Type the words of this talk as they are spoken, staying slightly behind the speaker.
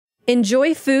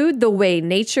Enjoy food the way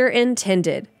nature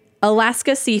intended.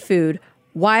 Alaska Seafood.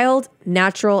 Wild,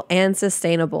 natural, and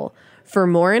sustainable. For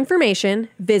more information,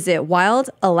 visit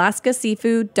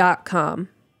wildalaskaseafood.com.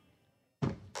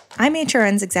 I'm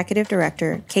HRN's Executive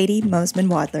Director, Katie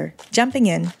Mosman-Wadler, jumping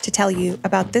in to tell you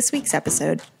about this week's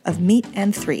episode of Meat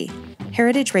and Three,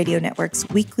 Heritage Radio Network's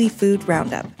weekly food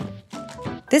roundup.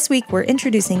 This week, we're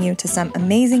introducing you to some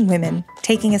amazing women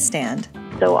taking a stand.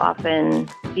 So often,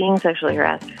 being sexually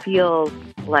harassed feels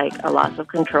like a loss of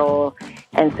control,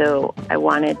 and so I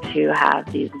wanted to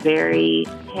have these very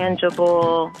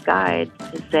tangible guides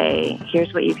to say,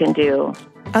 here's what you can do.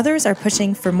 Others are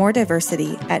pushing for more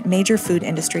diversity at major food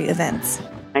industry events.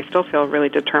 I still feel really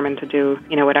determined to do,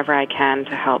 whatever I can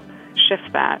to help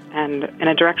shift that and in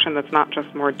a direction that's not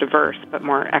just more diverse, but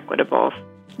more equitable.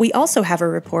 We also have a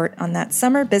report on that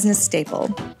summer business staple,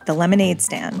 the lemonade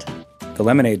stand. The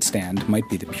lemonade stand might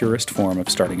be the purest form of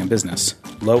starting a business.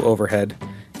 Low overhead,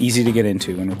 easy to get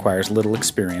into, and requires little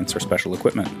experience or special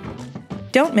equipment.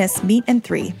 Don't miss Meat and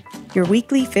Three, your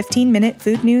weekly 15-minute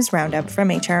food news roundup from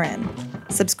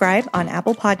HRN. Subscribe on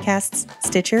Apple Podcasts,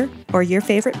 Stitcher, or your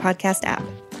favorite podcast app.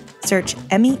 Search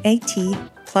MEAT+THREE,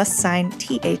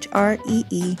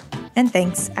 and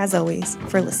thanks, as always,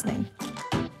 for listening.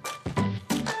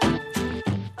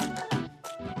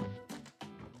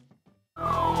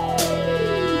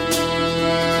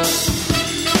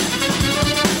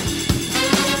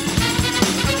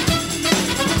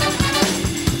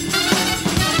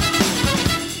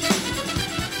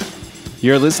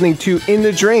 You're listening to In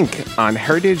the Drink on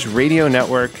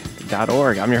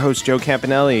heritageradionetwork.org. I'm your host, Joe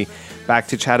Campanelli, back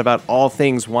to chat about all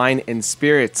things wine and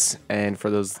spirits. And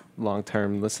for those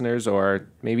long-term listeners, or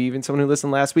maybe even someone who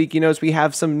listened last week, you notice we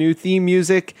have some new theme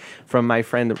music from my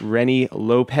friend Renny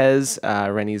Lopez.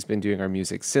 Renny's been doing our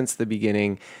music since the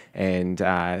beginning, and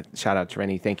shout out to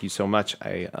Renny. Thank you so much.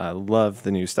 I love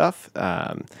the new stuff.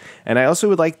 And I also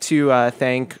would like to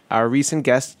thank our recent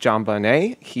guest, John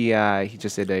Bonnet. He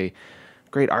just did a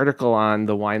great article on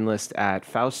the wine list at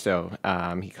Fausto.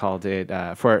 He called it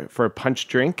for a punch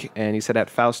drink, and he said at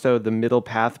Fausto, the middle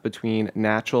path between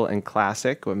natural and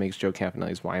classic, what makes Joe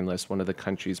Campanelli's wine list one of the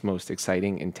country's most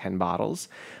exciting in 10 bottles.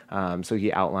 So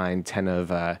he outlined 10 of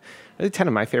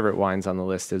my favorite wines on the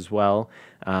list as well.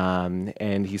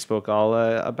 And he spoke all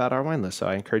about our wine list, so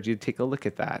I encourage you to take a look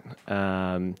at that.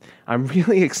 I'm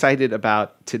really excited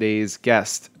about today's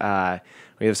guest.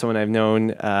 We have someone I've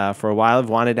known for a while. I've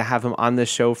wanted to have him on this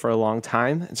show for a long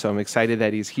time, and so I'm excited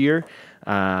that he's here.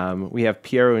 We have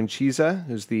Piero Incisa,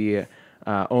 who's the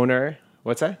owner.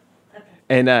 What's that? Okay.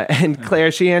 And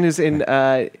Claire Sheehan, who's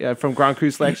from Grand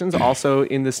Cru Selections, also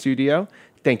in the studio.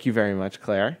 Thank you very much,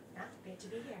 Claire.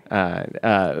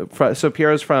 So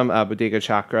Piero's from Bodega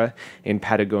Chacra in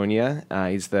Patagonia.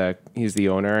 He's the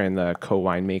owner and the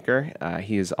co-winemaker.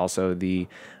 He is also the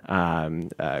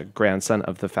grandson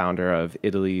of the founder of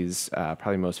Italy's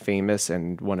probably most famous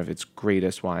and one of its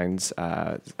greatest wines,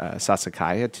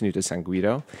 Sassicaia, Tenuta San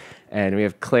Guido. And we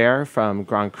have Claire from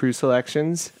Grand Cru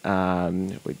Selections,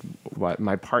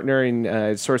 my partner in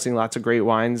sourcing lots of great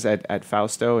wines at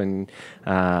Fausto. And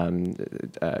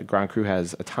Grand Cru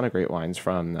has a ton of great wines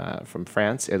from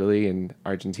France, Italy, and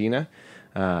Argentina,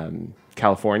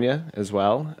 California as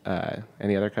well.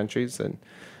 Any other countries?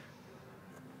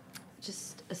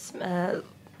 Just a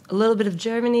little bit of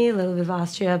Germany, a little bit of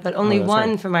Austria, but only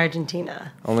one from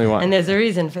Argentina. Only one. And there's a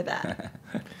reason for that.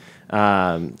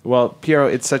 Well, Piero,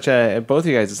 it's both of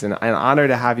you guys, it's an honor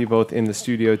to have you both in the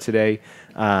studio today.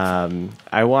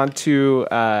 I want to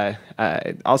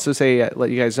also let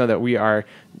you guys know that we are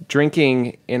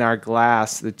drinking in our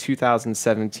glass the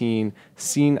 2017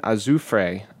 Sin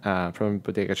Azufre from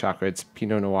Bodega Chacra. It's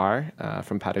Pinot Noir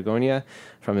from Patagonia,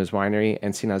 from his winery,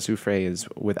 and Sin Azufre is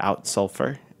without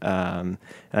sulfur. And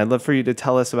I'd love for you to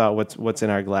tell us about what's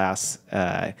in our glass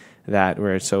that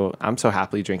I'm so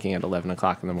happily drinking at 11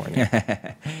 o'clock in the morning.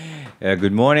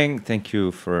 Good morning. Thank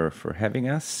you for having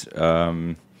us.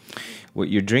 What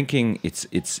you're drinking,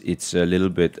 it's a little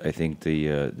bit, I think,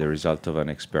 the result of an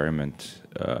experiment,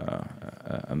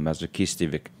 a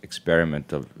masochistic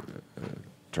experiment of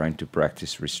trying to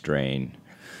practice restraint,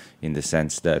 in the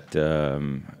sense that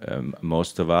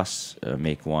most of us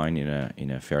make wine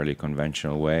in a fairly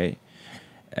conventional way,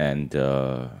 and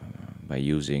by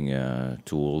using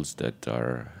tools that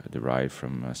are derived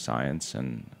from science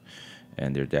and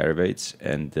their derivatives.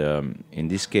 And in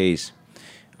this case,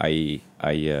 I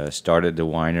started the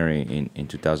winery in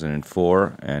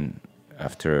 2004, and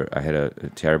after I had a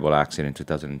terrible accident in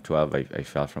 2012, I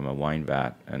fell from a wine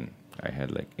vat, and I had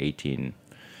like 18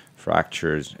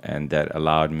 fractures, and that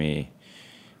allowed me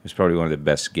was probably one of the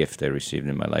best gifts I received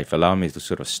in my life. Allowed me to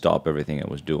sort of stop everything I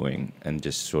was doing and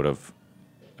just sort of,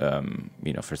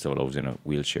 first of all, I was in a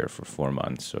wheelchair for 4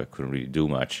 months, so I couldn't really do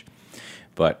much.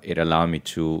 But it allowed me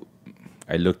to,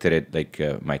 I looked at it like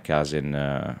my cousin,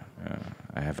 I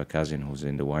have a cousin who's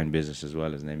in the wine business as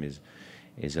well. His name is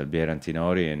Albiera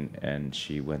Antinori, and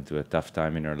she went through a tough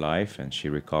time in her life, and she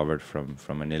recovered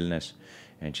from an illness.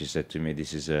 And she said to me,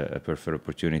 this is a perfect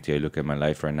opportunity. I look at my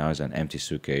life right now as an empty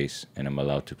suitcase, and I'm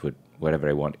allowed to put whatever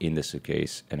I want in the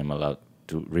suitcase, and I'm allowed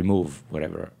to remove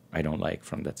whatever I don't like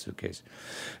from that suitcase.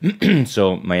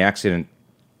 So my accident,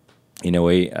 in a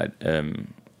way,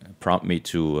 prompted me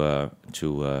to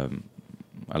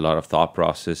a lot of thought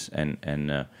process and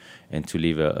to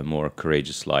live a more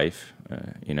courageous life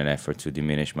in an effort to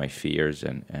diminish my fears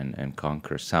and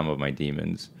conquer some of my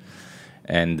demons.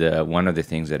 And one of the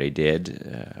things that I did,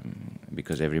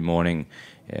 because every morning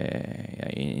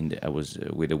I was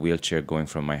with a wheelchair going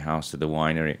from my house to the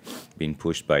winery, being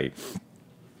pushed by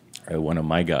one of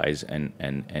my guys, and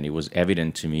it was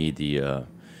evident to me the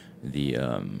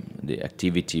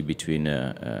activity between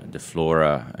the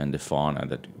flora and the fauna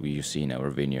that you see in our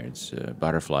vineyards.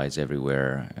 Butterflies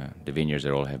everywhere. The vineyards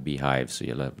all have beehives, so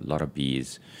you'll have a lot of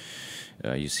bees.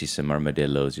 You see some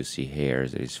armadillos, you see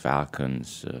hares, there's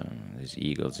falcons, there's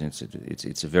eagles.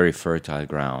 It's a very fertile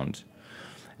ground.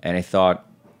 And I thought,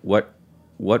 what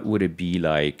would it be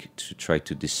like to try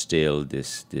to distill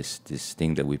this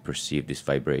thing that we perceive, this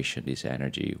vibration, this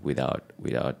energy, without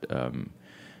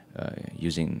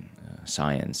using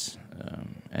science,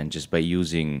 and just by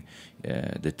using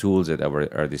the tools at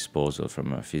our disposal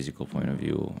from a physical point of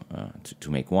view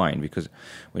to make wine. Because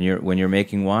when you're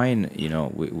making wine,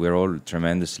 we're all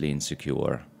tremendously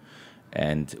insecure,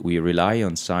 and we rely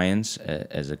on science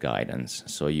as a guidance.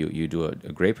 So you do a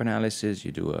grape analysis,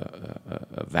 you do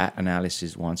a vat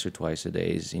analysis once or twice a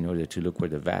day in order to look where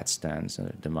the vat stands,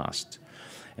 the must.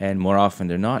 And more often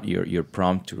than not, you're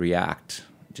prompt to react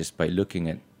just by looking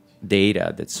at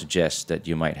data that suggests that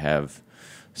you might have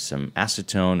some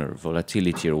acetone or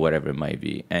volatility or whatever it might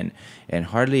be, and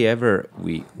hardly ever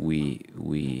we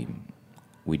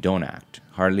don't act.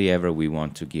 Hardly ever we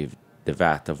want to give the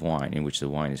vat of wine in which the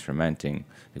wine is fermenting,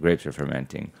 the grapes are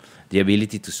fermenting, the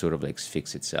ability to sort of like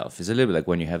fix itself. It's a little bit like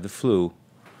when you have the flu,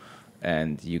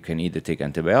 and you can either take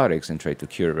antibiotics and try to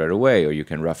cure it right away, or you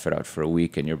can rough it out for a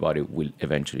week and your body will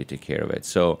eventually take care of it.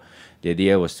 So the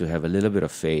idea was to have a little bit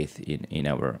of faith in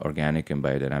our organic and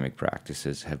biodynamic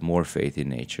practices, have more faith in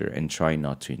nature, and try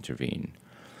not to intervene.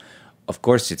 Of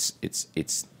course,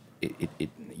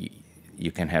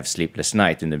 you can have sleepless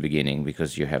night in the beginning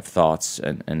because you have thoughts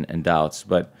and doubts,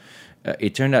 but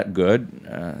it turned out good.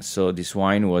 So this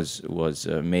wine was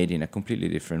made in a completely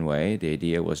different way. The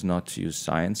idea was not to use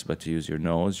science, but to use your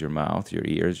nose, your mouth, your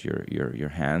ears, your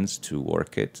hands to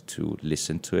work it, to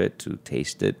listen to it, to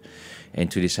taste it, and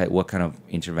to decide what kind of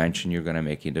intervention you're going to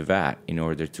make in the vat in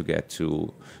order to get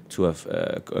to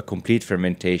a complete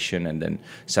fermentation and then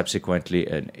subsequently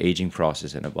an aging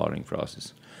process and a bottling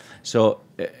process. So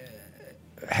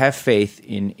have faith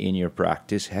in your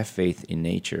practice, have faith in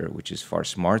nature, which is far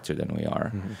smarter than we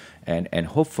are, and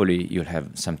hopefully you'll have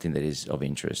something that is of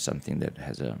interest, something that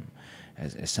has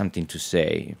something to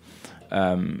say.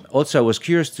 Also, I was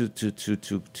curious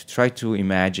to try to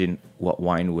imagine what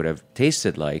wine would have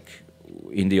tasted like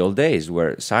in the old days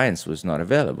where science was not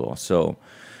available. So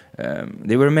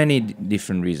there were many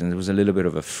different reasons. There was a little bit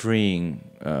of a freeing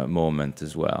moment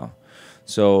as well.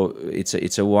 So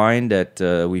it's a wine that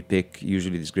we pick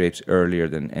usually these grapes earlier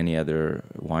than any other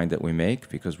wine that we make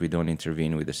because we don't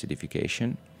intervene with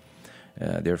acidification.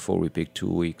 Therefore, we pick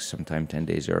 2 weeks, sometimes 10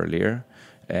 days earlier.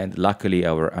 And luckily,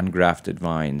 our ungrafted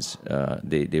vines,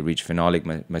 they reach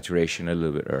phenolic maturation a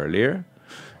little bit earlier.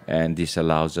 And this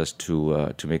allows us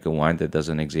to make a wine that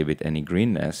doesn't exhibit any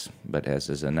greenness, but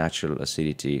has a natural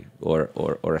acidity or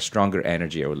a stronger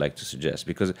energy, I would like to suggest.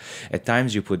 Because at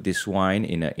times you put this wine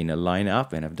in a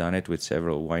lineup, and I've done it with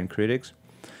several wine critics,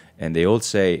 and they all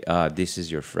say, this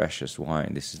is your freshest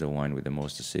wine. This is the wine with the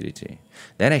most acidity.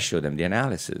 Then I show them the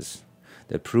analysis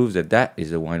that proves that is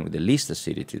the wine with the least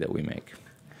acidity that we make.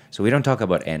 So we don't talk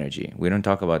about energy. We don't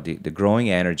talk about the growing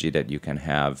energy that you can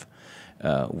have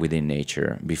within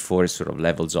nature before it sort of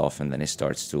levels off and then it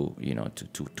starts to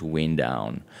wind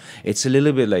down. It's a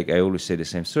little bit like, I always say the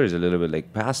same story, it's a little bit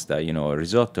like pasta, a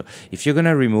risotto. If you're going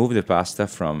to remove the pasta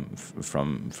from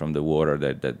the water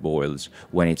that boils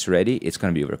when it's ready, it's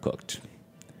going to be overcooked.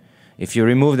 If you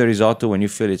remove the risotto when you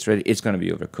feel it's ready, it's going to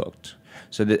be overcooked.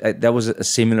 So that was a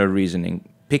similar reasoning.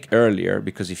 Pick earlier,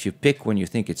 because if you pick when you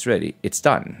think it's ready, it's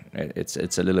done.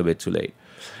 It's a little bit too late.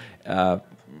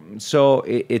 So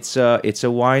it's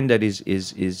a wine that is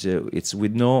it's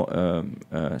with no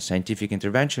scientific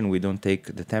intervention. We don't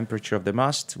take the temperature of the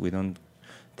must. We don't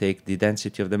take the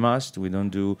density of the must. We don't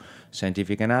do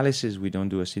scientific analysis. We don't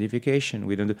do acidification.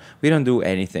 We don't do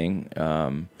anything.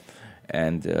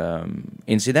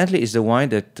 Incidentally, it's the wine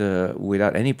that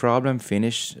without any problem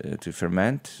finish to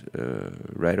ferment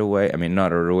right away. I mean,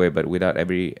 not right away, but without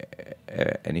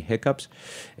any hiccups.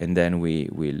 And then we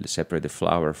will separate the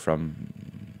flour from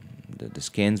the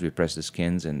skins. We press the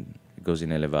skins, and it goes in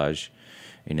élevage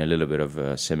in a little bit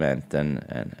of cement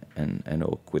and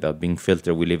oak without being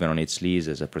filtered. We leave it on its lees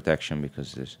as a protection,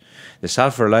 because the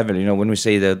sulfur level, when we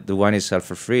say that the wine is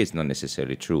sulfur free, it's not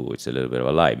necessarily true. It's a little bit of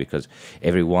a lie, because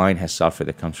every wine has sulfur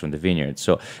that comes from the vineyard.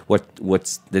 So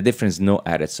what's the difference? No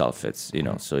added sulfates,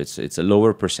 so it's a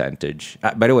lower percentage.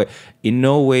 By the way, in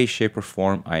no way, shape or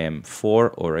form I am for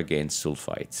or against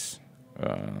sulfites.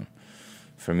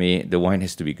 For me, the wine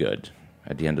has to be good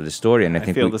at the end of the story, and I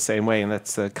think feel the same way, and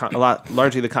that's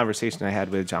largely the conversation I had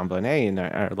with John Bonnet in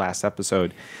our last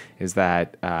episode, is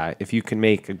that if you can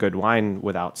make a good wine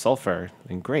without sulfur,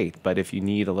 then great. But if you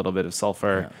need a little bit of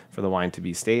sulfur for the wine to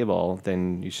be stable,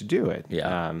 then you should do it.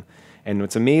 And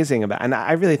what's amazing and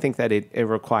I really think that it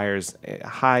requires a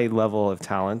high level of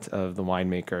talent of the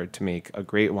winemaker to make a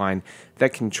great wine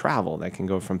that can travel, that can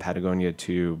go from Patagonia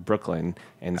to Brooklyn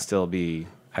and still be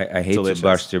I hate delicious. to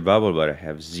burst your bubble, but I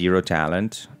have zero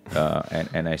talent,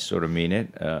 and I sort of mean it.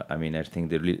 I think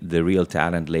the real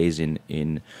talent lays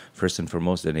in first and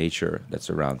foremost the nature that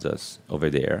surrounds us over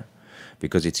there,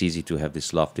 because it's easy to have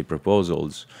these lofty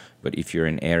proposals, but if you're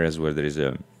in areas where there is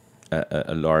a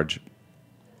large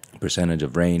percentage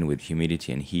of rain with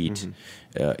humidity and heat,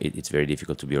 it's very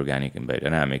difficult to be organic and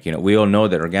biodynamic. We all know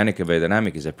that organic and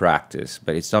biodynamic is a practice,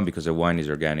 but it's not because a wine is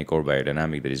organic or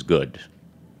biodynamic that is good.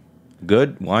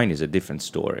 Good wine is a different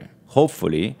story.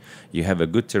 Hopefully, you have a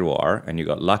good terroir and you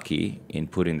got lucky in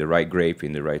putting the right grape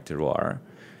in the right terroir.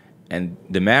 And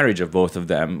the marriage of both of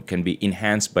them can be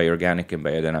enhanced by organic and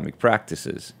biodynamic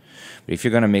practices. But if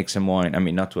you're going to make some wine,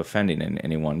 not to offend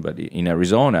anyone, but in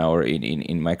Arizona or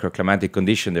in microclimatic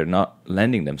condition, they're not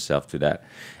lending themselves to that.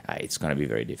 It's going to be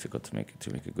very difficult to make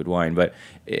a good wine. But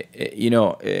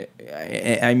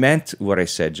I meant what I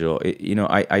said, Joe.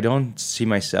 I don't see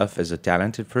myself as a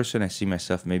talented person. I see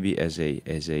myself maybe as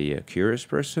a curious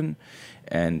person,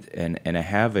 and I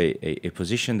have a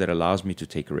position that allows me to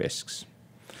take risks.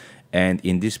 And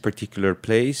in this particular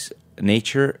place,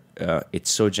 nature, it's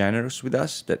so generous with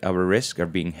us that our risks are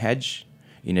being hedged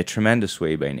in a tremendous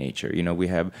way by nature. We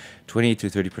have 20 to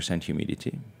 30%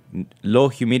 humidity. Low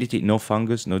humidity, no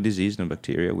fungus, no disease, no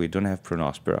bacteria. We don't have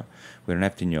Pronospora. We don't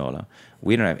have Tignola.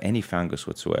 We don't have any fungus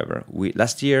whatsoever.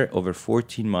 Last year, over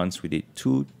 14 months, we did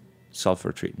 2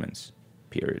 sulfur treatments,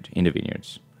 period, in the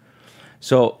vineyards.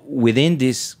 So within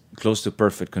this close to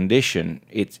perfect condition,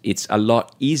 it's a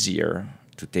lot easier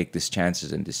to take these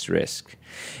chances and this risk.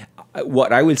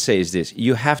 What I will say is this: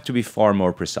 you have to be far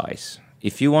more precise.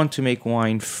 If you want to make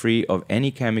wine free of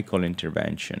any chemical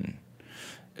intervention,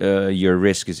 your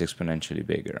risk is exponentially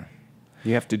bigger.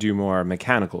 You have to do more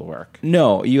mechanical work.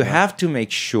 No, you have to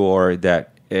make sure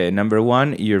that, number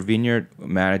one, your vineyard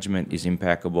management is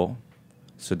impeccable,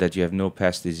 so that you have no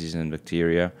pest, disease, and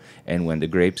bacteria. And when the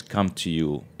grapes come to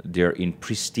you, they're in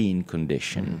pristine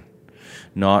condition.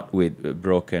 Not with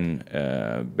broken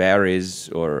berries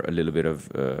or a little bit of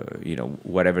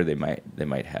whatever they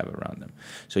might have around them.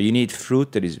 So you need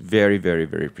fruit that is very, very,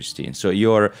 very pristine. So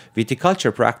your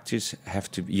viticulture practice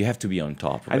you have to be on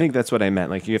top of it. I think that's what I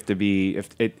meant. Like, you have to be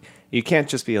you can't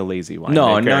just be a lazy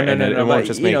winemaker. No. It won't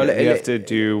just make it. You have to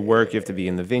do work. You have to be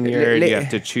in the vineyard. You have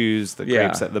to choose the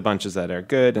grapes, the bunches that are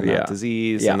good and not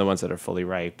diseased, and the ones that are fully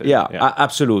ripe. And,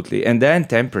 absolutely. And then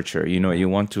temperature. You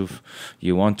want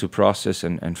to process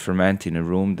and ferment in a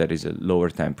room that is a lower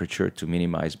temperature to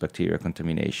minimize bacterial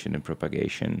contamination and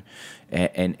propagation,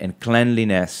 and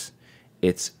cleanliness.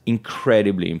 It's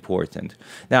incredibly important.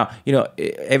 Now,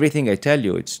 everything I tell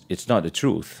you, it's not the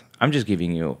truth.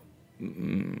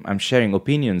 I'm sharing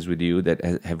opinions with you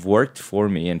that have worked for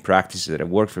me and practices that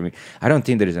have worked for me. I don't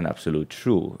think there is an absolute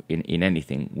true in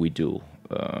anything we do.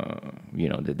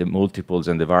 The multiples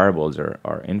and the variables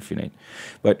are infinite.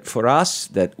 But for us,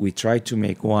 that we try to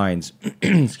make wines, that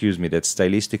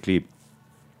stylistically,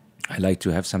 I like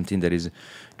to have something that is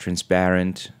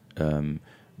transparent,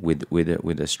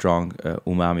 with a strong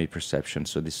umami perception.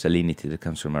 So the salinity that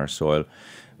comes from our soil,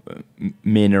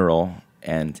 mineral,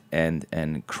 and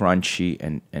crunchy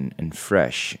and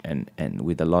fresh and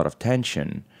with a lot of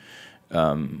tension.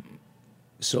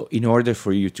 So in order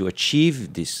for you to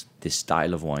achieve this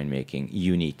style of winemaking,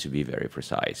 you need to be very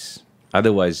precise.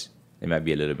 Otherwise, They might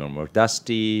be a little bit more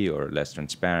dusty or less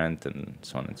transparent, and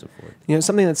so on and so forth. You know,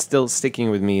 something that's still sticking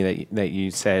with me that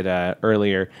you said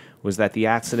earlier was that the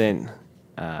accident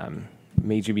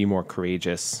made you be more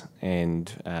courageous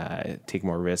and take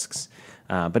more risks.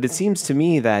 But it seems to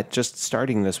me that just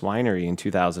starting this winery in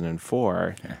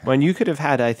 2004, when you could have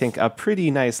had, I think, a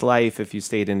pretty nice life if you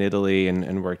stayed in Italy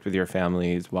and worked with your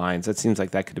family's wines. It seems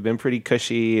like that could have been pretty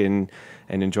cushy and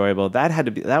enjoyable.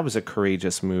 That was a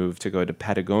courageous move to go to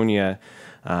Patagonia.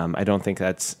 I don't think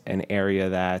that's an area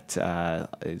that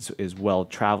is well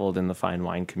traveled in the fine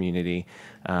wine community.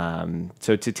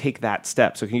 So to take that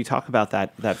step, so can you talk about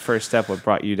that first step? What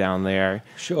brought you down there?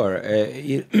 Sure.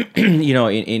 You know,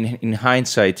 in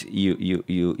hindsight,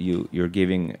 you're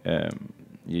giving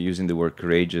you're using the word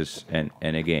courageous, and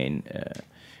again,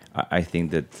 I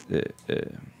think that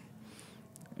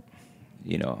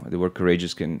you know, the word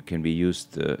courageous can be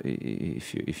used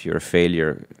if you're a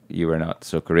failure, you are not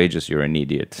so courageous, you're an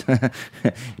idiot.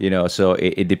 You know, so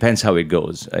it depends how it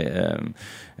goes.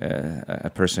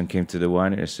 A person came to the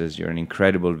winery and says, "You're an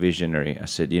incredible visionary." I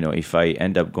said, "You know, if I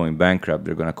end up going bankrupt,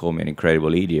 they're going to call me an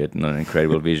incredible idiot, not an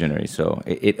incredible visionary." So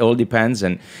it all depends,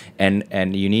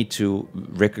 and you need to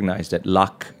recognize that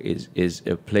luck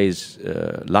plays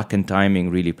luck and timing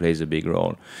really plays a big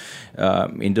role.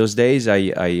 In those days,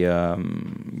 I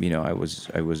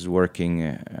was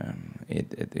working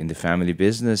in the family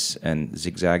business and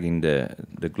zigzagging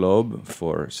the globe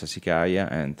for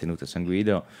Sassicaia and Tenuta San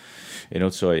Guido, and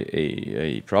also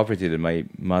a property that my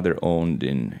mother owned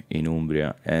in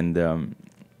Umbria. And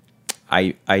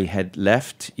I had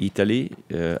left Italy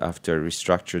after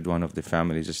restructured one of the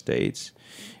family's estates,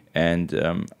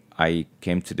 and I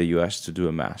came to the U.S. to do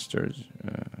a master's.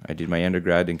 I did my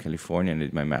undergrad in California and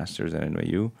did my master's at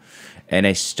NYU, and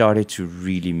I started to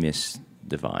really miss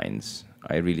the vines.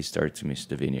 I really started to miss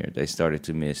the vineyard. I started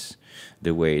to miss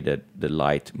the way that the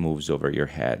light moves over your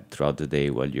head throughout the day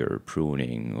while you're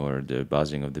pruning, or the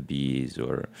buzzing of the bees,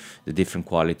 or the different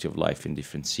quality of life in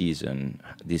different season.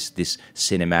 This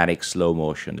cinematic slow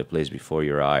motion that plays before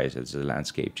your eyes as the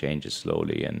landscape changes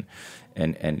slowly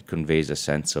and conveys a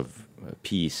sense of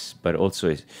peace, but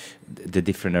also the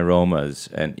different aromas.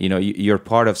 And you know, you're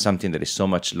part of something that is so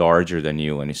much larger than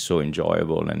you and is so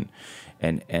enjoyable and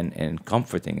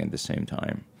comforting at the same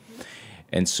time.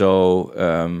 And so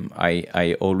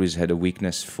I always had a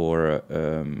weakness for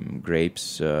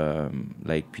grapes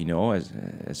like Pinot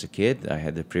as a kid. I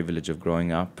had the privilege of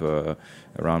growing up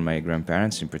around my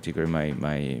grandparents, in particular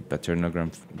my paternal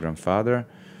grandfather,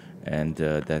 and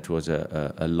that was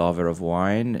a lover of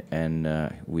wine, and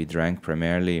we drank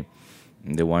primarily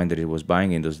the wine that he was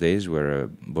buying in those days were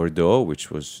Bordeaux,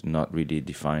 which was not really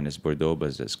defined as Bordeaux,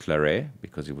 but as Claret,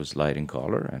 because it was light in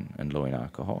color and low in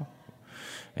alcohol.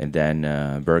 And then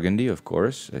Burgundy, of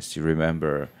course. I still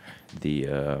remember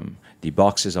the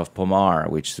boxes of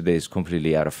Pommard, which today is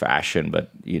completely out of fashion.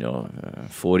 But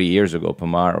 40 years ago,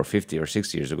 Pommard, or 50 or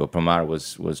 60 years ago, Pommard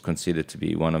was considered to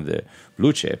be one of the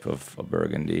blue chip of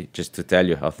Burgundy. Just to tell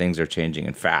you how things are changing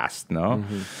and fast, no?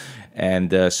 Mm-hmm.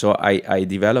 And so I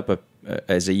developed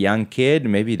as a young kid,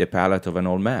 maybe the palate of an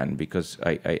old man, because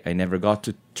I never got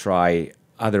to try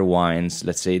other wines,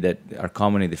 let's say, that are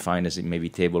commonly defined as maybe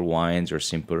table wines or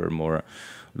simpler, more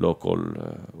local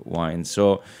wines.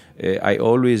 So I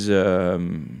always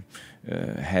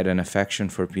had an affection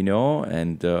for Pinot,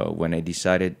 and when I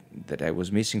decided that I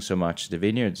was missing so much the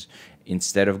vineyards,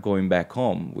 instead of going back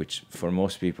home, which for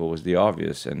most people was the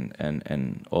obvious,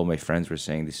 and all my friends were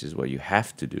saying this is what you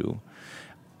have to do,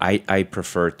 I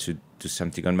preferred to do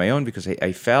something on my own, because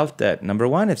I felt that, number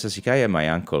one, at Sassicaia, my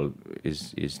uncle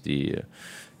is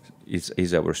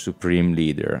our supreme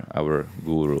leader, our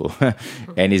guru,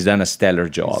 and he's done a stellar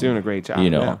job. He's doing a great job,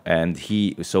 yeah. And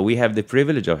so we have the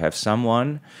privilege of have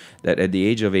someone that at the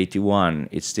age of 81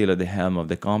 is still at the helm of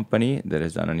the company, that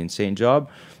has done an insane job,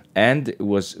 and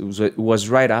was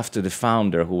right after the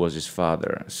founder, who was his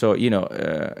father. So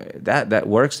that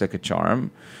works like a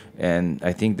charm, and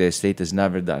I think the estate has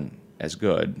never done as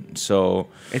good. So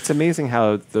it's amazing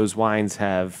how those wines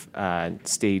have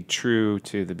stayed true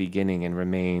to the beginning and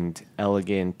remained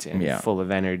elegant and full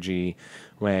of energy,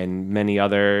 when many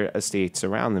other estates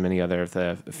around them, many other of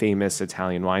the famous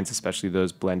Italian wines, especially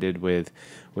those blended with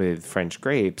French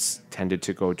grapes, tended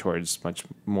to go towards much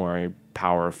more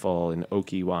powerful and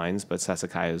oaky wines. But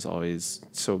Sassicaia is always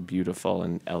so beautiful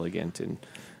and elegant, and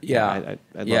I love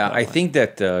that I wine. think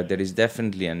that there is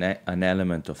definitely an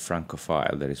element of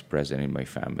Francophile that is present in my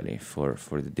family for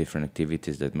the different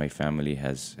activities that my family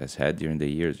has had during the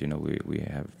years.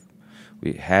 We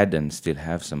We had and still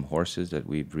have some horses that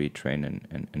we breed, train,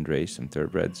 and race, some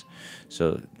thoroughbreds.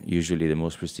 So usually the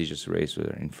most prestigious race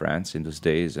were in France in those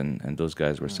days, and those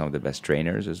guys were some of the best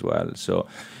trainers as well. So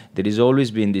there has always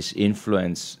been this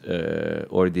influence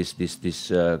or this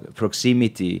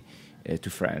proximity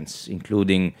to France,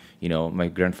 including, my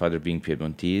grandfather being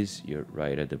Piedmontese. You're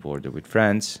right at the border with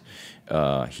France.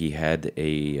 He had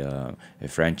a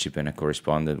friendship and a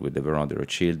correspondence with the Baron de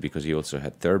Rothschild because he also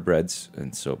had thoroughbreds,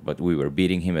 but we were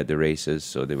beating him at the races,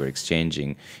 so they were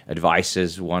exchanging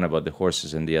advices, one about the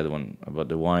horses and the other one about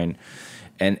the wine.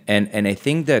 And I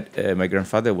think that my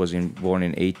grandfather was born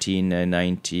in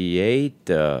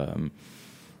 1898.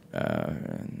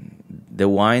 The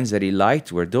wines that he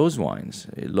liked were those wines,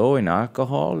 low in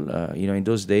alcohol. In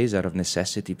those days, out of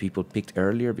necessity, people picked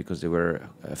earlier because they were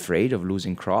afraid of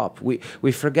losing crop.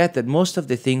 We forget that most of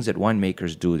the things that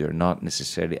winemakers do, they're not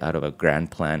necessarily out of a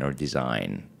grand plan or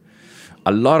design.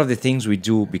 A lot of the things we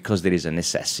do because there is a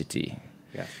necessity.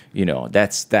 Yeah.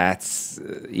 That's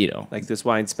like this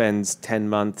wine spends 10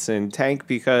 months in tank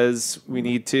because we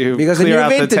need to clear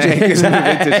out the tank.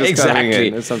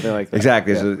 Exactly. Or something like that.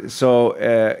 Exactly. Yeah. So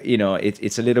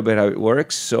it's a little bit how it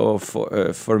works. So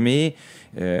for me,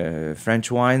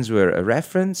 French wines were a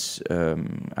reference.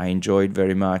 I enjoyed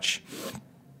very much.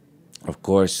 Of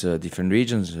course, different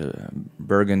regions.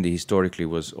 Burgundy historically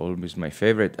was always my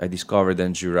favorite. I discovered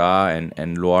then Jura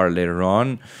and Loire later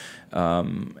on.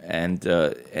 And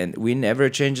we never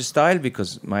change the style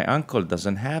because my uncle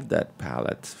doesn't have that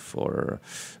palate for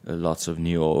lots of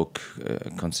new oak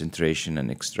concentration and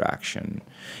extraction.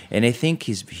 And I think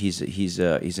he's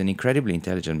an incredibly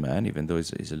intelligent man, even though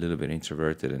he's a little bit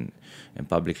introverted and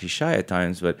publicly shy at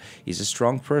times. But he's a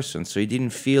strong person, so he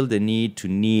didn't feel the need to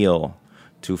kneel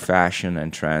to fashion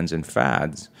and trends and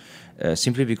fads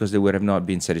simply because they would have not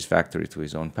been satisfactory to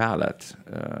his own palate.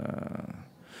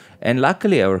 And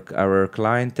luckily, our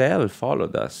clientele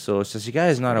followed us. So Sassicaia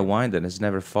is not a wine that has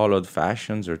never followed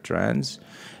fashions or trends.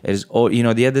 It is all,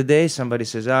 the other day, somebody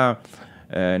says, not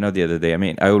the other day. I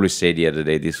mean, I always say the other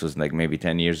day. This was like maybe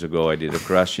 10 years ago. I did a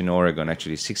crush in Oregon,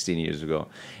 actually 16 years ago.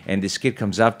 And this kid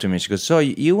comes up to me. She goes, so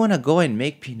you want to go and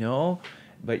make Pinot,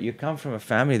 but you come from a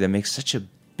family that makes such a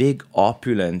big,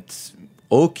 opulent,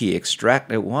 oaky,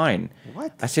 extracted wine.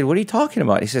 What? I said, what are you talking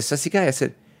about? He says, Sassicaia. I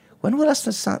said, when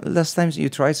was last time you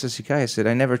tried Sassicaia? I said,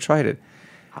 I never tried it.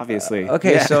 Obviously.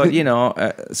 Okay, yeah. So,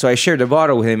 so I shared the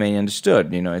bottle with him and he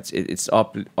understood. It's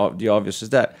the obvious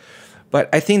is that. But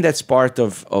I think that's part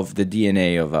of the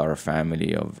DNA of our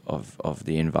family, of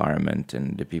the environment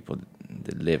and the people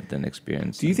that lived and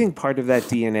experienced. Do you think part of that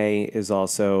DNA is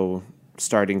also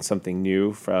starting something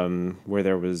new from where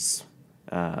there was,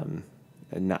 in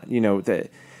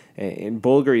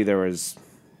Bulgari there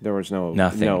was no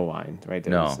wine, right?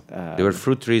 There were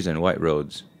fruit trees and white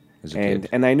roads as a kid.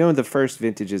 And I know the first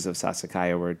vintages of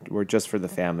Sassicaia were just for the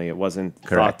family. It wasn't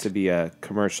thought to be a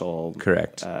commercial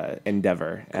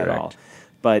endeavor at all.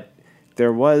 But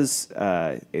there was,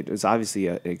 it was obviously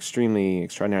an extremely,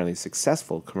 extraordinarily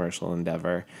successful commercial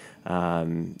endeavor.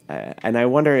 And I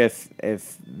wonder if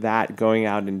that going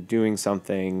out and doing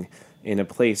something in a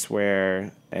place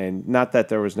where, and not that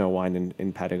there was no wine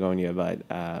in Patagonia, but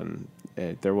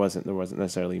there wasn't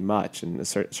necessarily much, and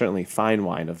certainly fine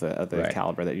wine of the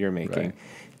caliber that you're making. Right.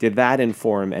 Did that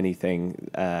inform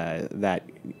anything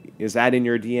is that in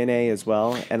your DNA as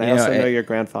well? And I also know your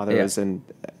grandfather was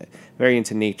very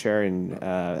into nature, and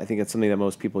I think it's something that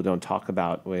most people don't talk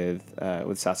about with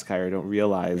Sassicaia or don't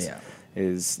realize. Yeah.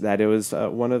 Is that it was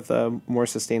one of the more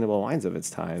sustainable wines of its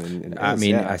time.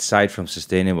 Aside from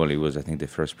sustainable, he was, I think, the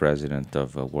first president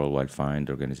of a Worldwide Find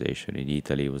organization in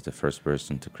Italy. He was the first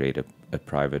person to create a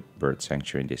private bird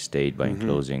sanctuary in the estate by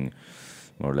enclosing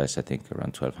more or less, I think,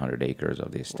 around 1,200 acres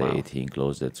of the estate. Wow. He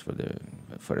enclosed it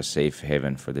for a safe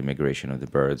haven for the migration of the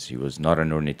birds. He was not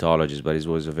an ornithologist, but he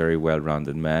was a very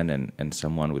well-rounded man and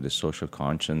someone with a social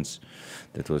conscience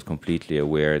that was completely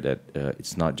aware that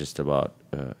it's not just about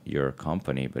your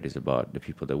company, but it's about the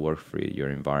people that work for you,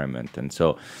 your environment. And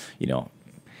so,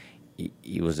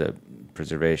 he was a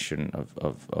preservation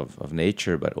of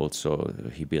nature, but also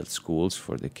he built schools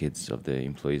for the kids of the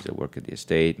employees that work at the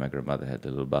estate. My grandmother had a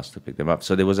little bus to pick them up.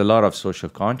 So there was a lot of social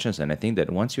conscience, and I think that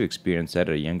once you experience that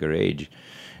at a younger age,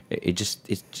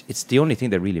 it's the only thing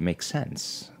that really makes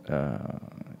sense.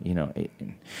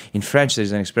 In French,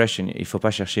 there's an expression, il faut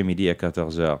pas chercher midi à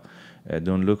 14 heures.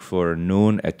 Don't look for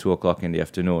noon at 2:00 in the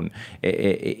afternoon.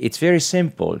 It's very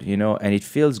simple, and it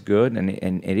feels good, and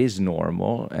it is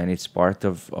normal, and it's part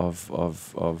of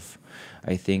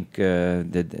I think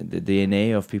the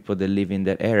DNA of people that live in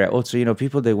that area. Also,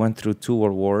 people that went through 2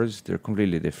 world wars, they're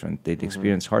completely different. They'd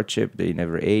experienced hardship. They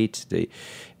never ate. They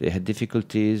had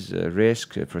difficulties,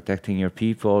 risk, protecting your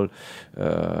people.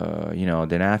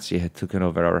 The Nazi had taken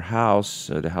over our house.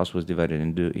 The house was divided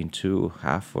into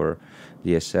half for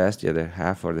the SS, the other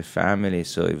half for the family.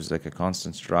 So it was like a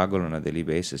constant struggle on a daily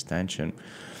basis, tension.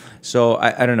 So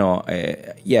I don't know.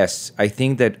 Yes, I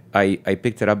think that I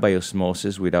picked it up by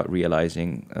osmosis without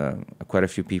realizing. Quite a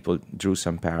few people drew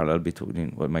some parallel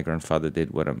between what my grandfather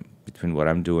did, between what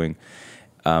I'm doing.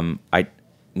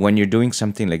 When you're doing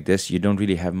something like this, you don't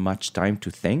really have much time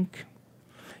to think.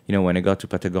 When I got to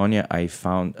Patagonia, I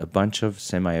found a bunch of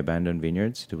semi-abandoned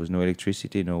vineyards. There was no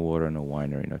electricity, no water, no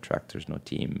winery, no tractors, no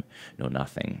team, no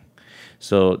nothing.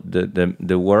 So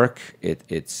the work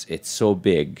it's so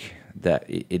big that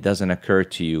it doesn't occur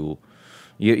to you.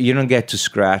 You don't get to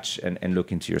scratch and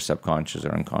look into your subconscious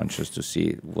or unconscious to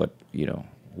see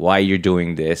why you're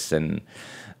doing this, and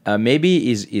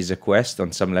maybe is a quest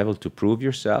on some level to prove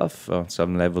yourself, on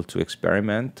some level to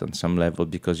experiment, on some level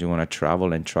because you want to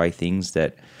travel and try things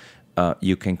that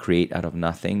you can create out of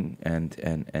nothing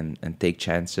and take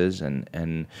chances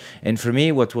and for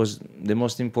me what was the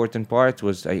most important part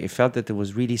was I felt that there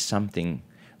was really something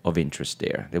of interest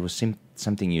there. There was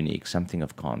something unique, something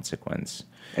of consequence.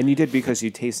 And you did because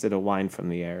you tasted a wine from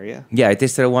the area? Yeah, I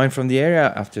tasted a wine from the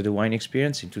area after the wine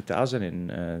experience in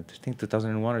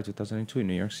 2001 or 2002 in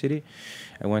New York City.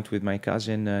 I went with my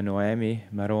cousin Noemi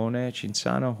Marone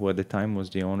Cinzano, who at the time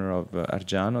was the owner of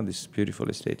Argiano, this beautiful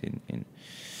estate in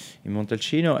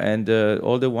Montalcino, and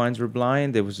all the wines were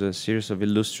blind. There was a series of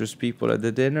illustrious people at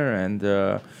the dinner, and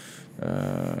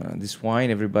this wine,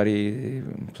 everybody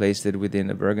placed it within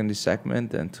the Burgundy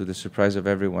segment, and to the surprise of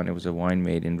everyone, it was a wine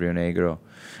made in Rio Negro.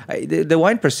 The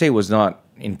wine per se was not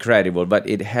incredible, but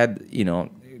it had,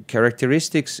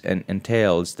 characteristics and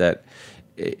tales that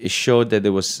it showed that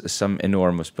there was some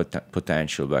enormous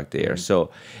potential back there. So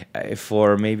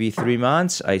for maybe 3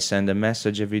 months, I sent a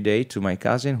message every day to my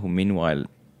cousin, who meanwhile,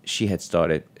 she had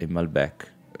started a Malbec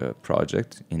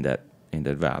project in that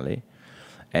valley.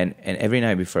 And every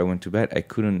night before I went to bed, I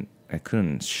couldn't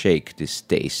shake this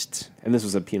taste. And this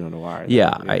was a Pinot Noir.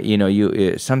 Yeah.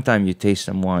 Sometimes you taste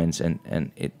some wines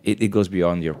and it goes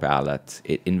beyond your palate.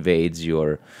 It invades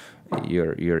your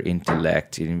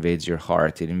intellect. It invades your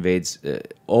heart. It invades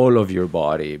all of your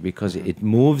body because it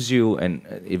moves you and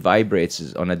it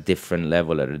vibrates on a different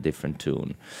level at a different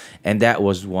tune. And that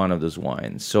was one of those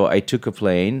wines. So I took a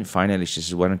plane. Finally, she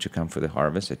said, "Why don't you come for the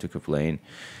harvest?" I took a plane.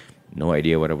 No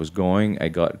idea where I was going. I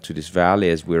got to this valley.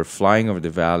 As we were flying over the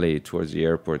valley towards the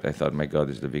airport, I thought, my God,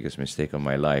 this is the biggest mistake of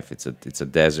my life. It's a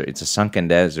desert. It's a sunken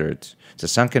desert. It's a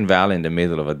sunken valley in the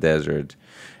middle of a desert.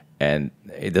 And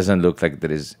it doesn't look like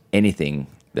there is anything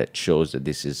that shows that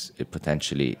this is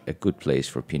potentially a good place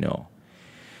for Pinot.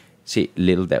 See,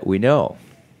 little that we know.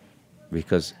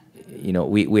 Because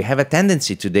we have a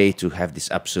tendency today to have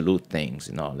these absolute things,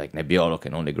 like Nebbiolo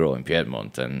can only grow in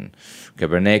Piedmont and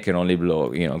Cabernet can only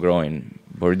grow in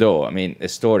Bordeaux. I mean,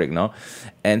 historic, no?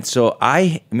 And so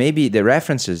maybe the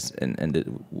references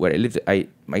and where I lived,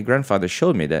 my grandfather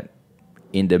showed me that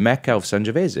in the Mecca of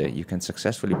Sangiovese, you can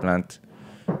successfully plant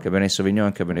Cabernet Sauvignon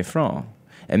and Cabernet Franc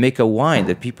and make a wine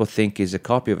that people think is a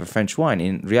copy of a French wine.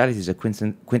 In reality, it's a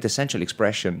quintessential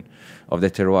expression of the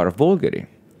terroir of Bolgheri.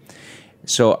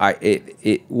 So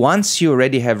once you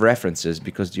already have references,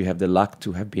 because you have the luck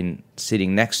to have been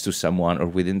sitting next to someone or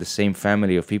within the same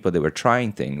family of people that were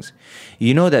trying things,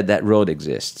 you know that road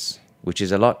exists, which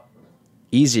is a lot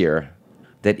easier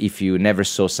than if you never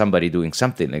saw somebody doing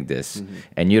something like this,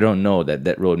 and you don't know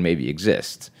that road maybe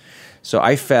exists. So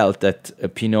I felt that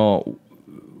Pinot,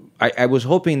 I was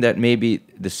hoping that maybe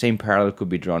the same parallel could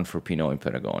be drawn for Pinot in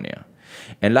Patagonia.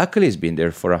 And luckily, it's been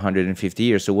there for 150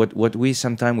 years. So what we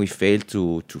sometimes fail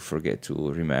to forget,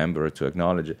 to remember, to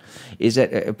acknowledge, is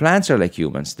that plants are like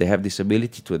humans. They have this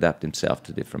ability to adapt themselves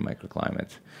to different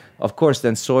microclimates. Of course,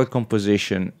 then soil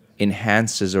composition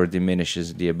enhances or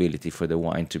diminishes the ability for the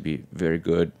wine to be very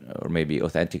good or maybe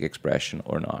authentic expression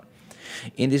or not.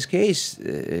 In this case,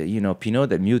 Pinot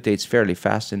that mutates fairly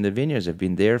fast in the vineyards have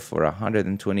been there for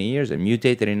 120 years and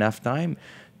mutated enough time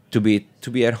to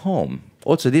be at home.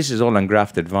 Also, this is all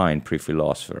ungrafted vine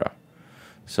pre-Phyllospora.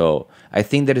 So I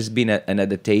think there has been an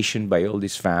adaptation by all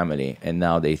this family, and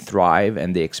now they thrive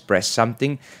and they express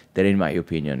something that, in my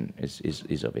opinion,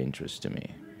 is of interest to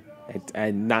me.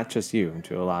 And not just you,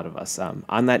 to a lot of us.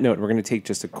 On that note, we're going to take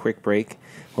just a quick break.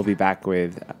 We'll be back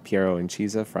with Piero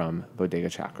Incisa from Bodega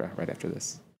Chakra right after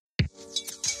this.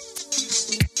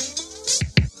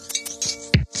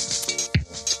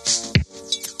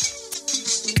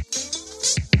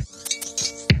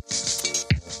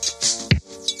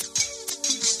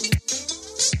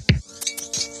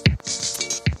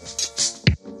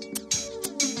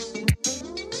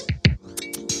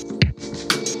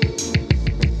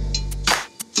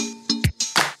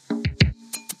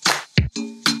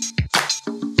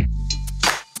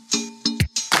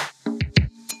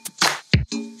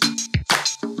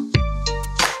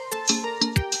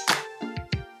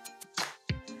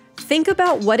 Think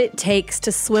about what it takes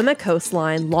to swim a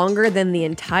coastline longer than the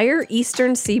entire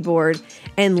eastern seaboard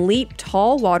and leap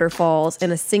tall waterfalls in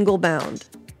a single bound.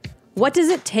 What does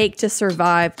it take to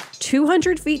survive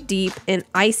 200 feet deep in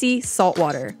icy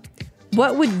saltwater?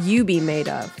 What would you be made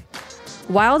of?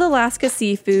 Wild Alaska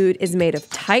seafood is made of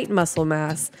tight muscle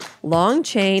mass,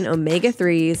 long-chain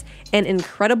omega-3s, and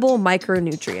incredible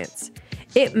micronutrients.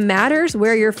 It matters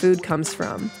where your food comes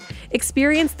from.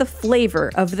 Experience the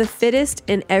flavor of the fittest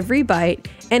in every bite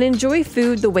and enjoy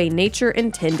food the way nature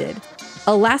intended.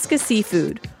 Alaska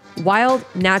Seafood, wild,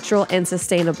 natural, and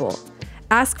sustainable.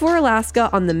 Ask for Alaska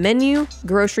on the menu,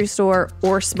 grocery store,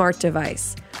 or smart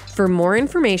device. For more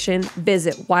information,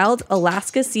 visit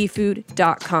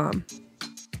wildalaskaseafood.com.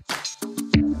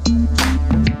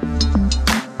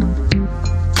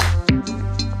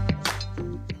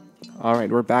 All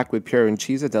right, we're back with Piero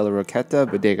Incisa della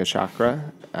Rocchetta, Bodega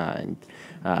Chakra, in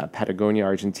Patagonia,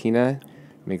 Argentina.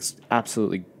 Makes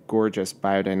absolutely gorgeous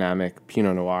biodynamic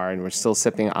Pinot Noir, and we're still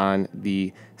sipping on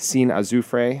the Sin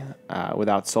Azufre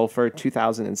without sulfur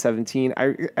 2017.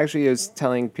 I actually was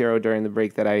telling Piero during the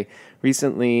break that I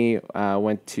recently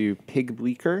went to Pig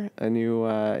Bleecker, a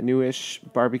newish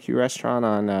barbecue restaurant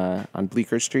on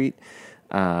Bleecker Street,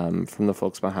 from the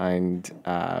folks behind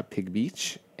Pig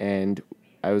Beach, and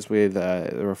I was with,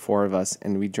 there were four of us,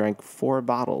 and we drank 4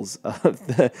 bottles of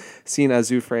the Sin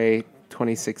Azufre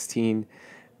 2016,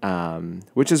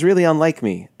 which is really unlike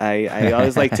me. I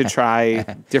always like to try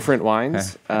different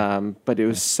wines, but it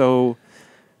was so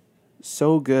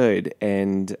good,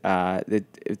 and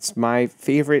it's my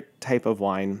favorite type of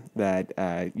wine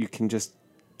that you can just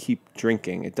keep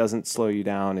drinking. It doesn't slow you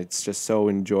down. It's just so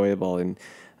enjoyable, and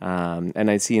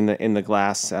I see in the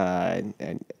glass,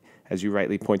 and as you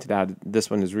rightly pointed out, this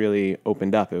one has really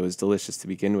opened up. It was delicious to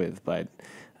begin with, but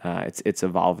it's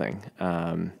evolving.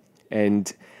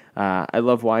 And I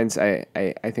love wines. I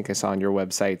think I saw on your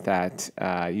website that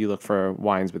you look for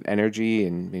wines with energy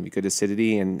and maybe good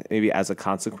acidity, and maybe as a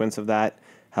consequence of that,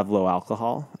 have low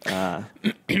alcohol.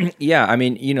 Yeah, I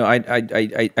mean,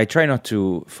 I try not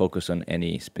to focus on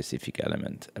any specific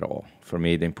element at all. For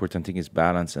me, the important thing is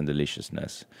balance and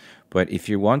deliciousness. But if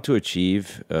you want to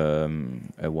achieve a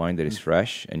wine that is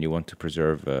fresh and you want to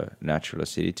preserve natural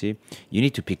acidity, you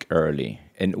need to pick early.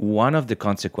 And one of the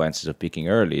consequences of picking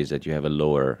early is that you have a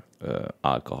lower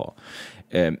alcohol.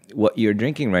 What you're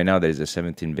drinking right now, that is a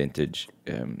 17 vintage,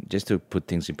 just to put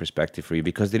things in perspective for you,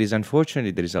 because there is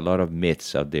a lot of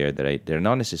myths out there that they're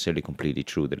not necessarily completely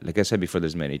true. Like I said before,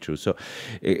 there's many truths. So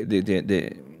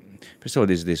first of all,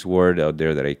 there's this word out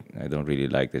there that I don't really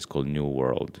like. That's called New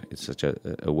World. It's such a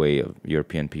way of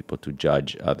European people to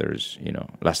judge others.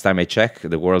 Last time I checked,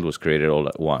 the world was created all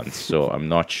at once. So I'm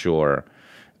not sure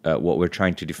what we're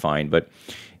trying to define, but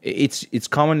it's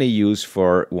commonly used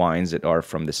for wines that are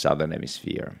from the southern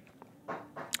hemisphere,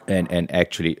 and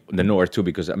actually the north too,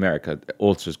 because America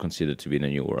also is considered to be the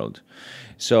New World.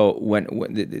 So when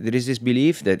there is this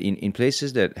belief that in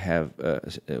places that have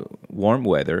warm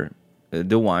weather,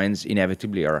 the wines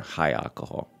inevitably are high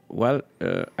alcohol. Well,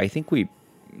 I think we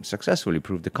successfully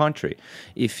proved the contrary.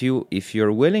 If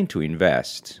you're willing to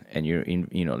invest, and you're in,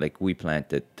 like we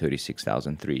planted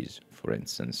 36,000 trees, for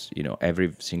instance,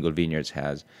 every single vineyard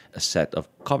has a set of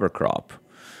cover crop.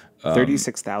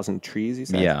 36,000 trees, you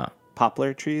said? Yeah.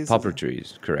 Poplar trees? Poplar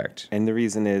trees, correct. And the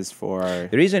reason is The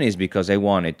reason is because I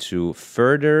wanted to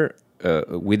further,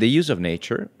 with the use of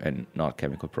nature and not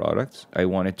chemical products, I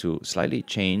wanted to slightly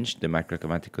change the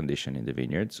microclimatic condition in the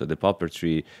vineyard. So the poplar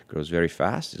tree grows very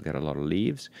fast. It's got a lot of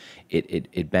leaves.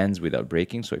 It bends without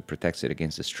breaking, so it protects it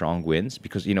against the strong winds.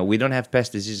 Because, we don't have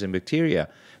pest, disease, and bacteria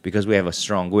because we have a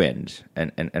strong wind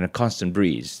and a constant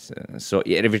breeze. So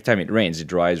every time it rains, it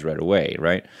dries right away,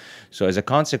 right? So as a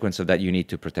consequence of that, you need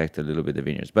to protect a little bit the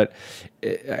vineyards. But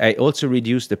I also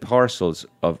reduced the parcels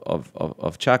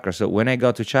of Chakra. So when I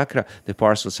got to Chakra,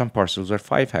 some parcels were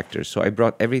 5 hectares. So I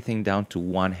brought everything down to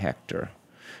 1 hectare.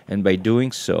 And by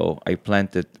doing so, I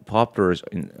planted poplars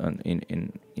in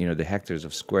the hectares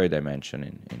of square dimension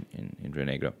in Rio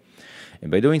Negro.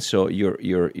 And by doing so,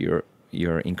 you're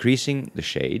increasing the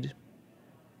shade,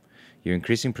 you're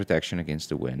increasing protection against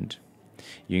the wind,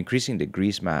 you're increasing the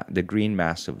green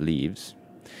mass of leaves,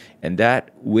 and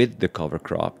that, with the cover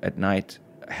crop at night,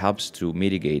 helps to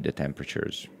mitigate the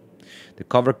temperatures. The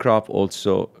cover crop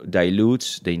also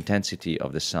dilutes the intensity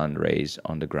of the sun rays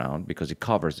on the ground because it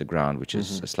covers the ground, which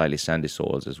is slightly sandy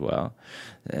soils as well.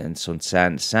 And so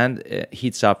sand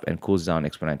heats up and cools down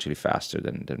exponentially faster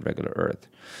than regular earth.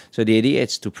 So the idea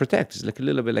is to protect. It's like a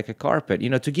little bit like a carpet.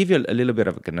 To give you a little bit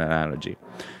of an analogy.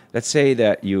 Let's say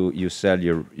that you sell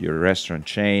your restaurant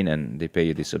chain and they pay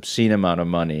you this obscene amount of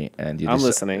money. And I'm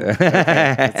listening.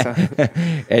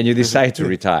 And you decide to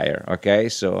retire, okay?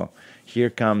 So here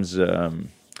comes a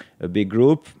big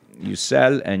group. You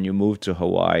sell and you move to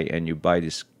Hawaii and you buy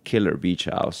this killer beach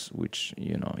house, which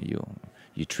you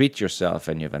treat yourself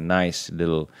and you have a nice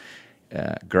little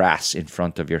grass in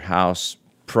front of your house.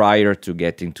 Prior to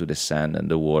getting to the sand and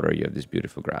the water, you have this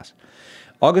beautiful grass.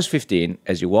 August 15,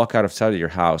 as you walk outside of your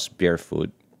house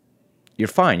barefoot, you're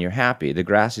fine, you're happy, the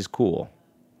grass is cool.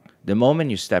 The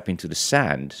moment you step into the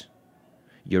sand,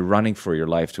 you're running for your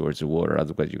life towards the water,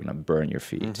 otherwise you're going to burn your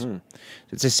feet. So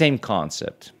it's the same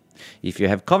concept. If you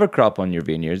have cover crop on your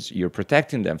vineyards, you're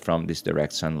protecting them from this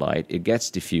direct sunlight. It gets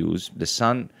diffused. The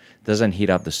sun doesn't heat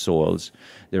up the soils.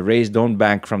 The rays don't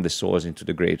bank from the soils into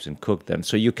the grapes and cook them.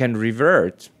 So you can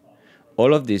revert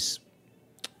all of this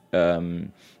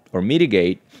or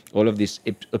mitigate all of this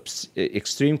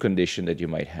extreme condition that you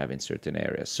might have in certain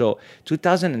areas. So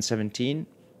 2017,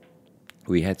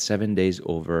 we had 7 days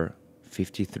over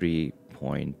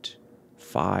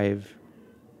 53.5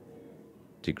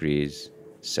 degrees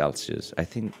Celsius. I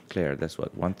think, Claire, that's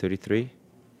what, 133?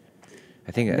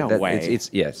 I think no way. It's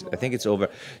yes. I think it's over.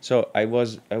 So I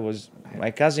was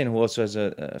my cousin, who also has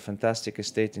a fantastic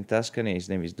estate in Tuscany. His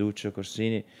name is Duccio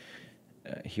Corsini.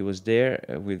 He was there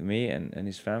with me and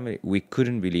his family. We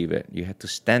couldn't believe it. You had to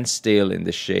stand still in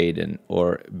the shade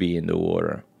or be in the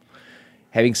water.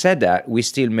 Having said that, we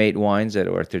still made wines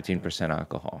that were 13%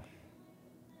 alcohol.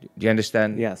 Do you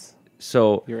understand? Yes.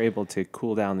 So you're able to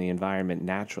cool down the environment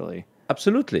naturally.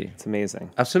 Absolutely. It's amazing.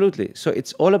 Absolutely. So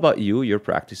it's all about you, your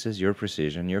practices, your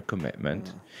precision, your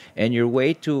commitment, and your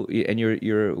way to, and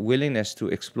your willingness to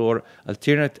explore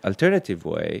alternative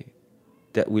way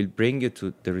that will bring you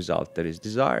to the result that is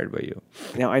desired by you.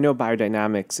 Now, I know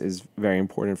biodynamics is very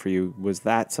important for you. Was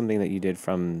that something that you did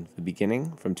from the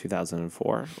beginning, from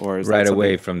 2004, or is right that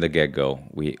away from the get-go?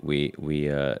 We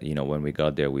when we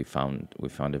got there, we found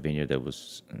a vineyard that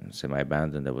was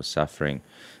semi-abandoned, that was suffering.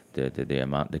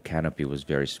 The canopy was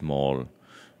very small.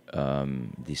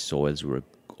 The soils were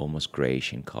almost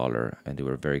grayish in color, and they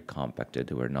were very compacted.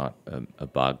 They were not a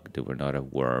bug. They were not a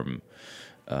worm.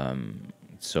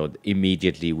 So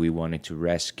immediately we wanted to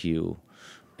rescue,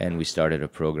 and we started a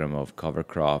program of cover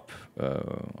crop,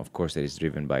 of course, that is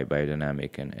driven by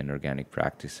biodynamic and organic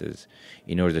practices,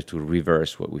 in order to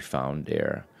reverse what we found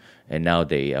there. And now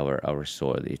our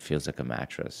soil, it feels like a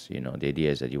mattress. The idea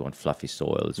is that you want fluffy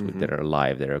soils that are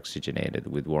alive, that are oxygenated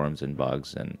with worms and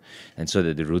bugs, and so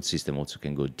that the root system also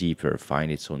can go deeper,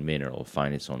 find its own mineral,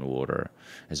 find its own water,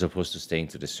 as opposed to staying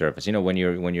to the surface. When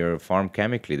you're farmed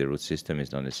chemically, the root system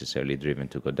is not necessarily driven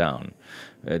to go down.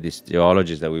 This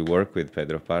geologist that we work with,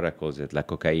 Pedro Parra, calls it la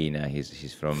cocaína.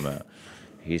 He's from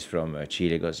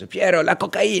Chile. Goes, Piero, la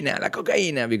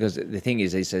cocaína, because the thing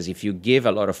is, he says, if you give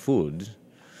a lot of food,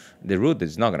 the root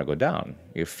is not going to go down.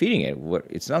 You're feeding it.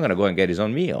 It's not going to go and get its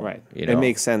own meal. Right. It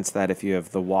makes sense that if you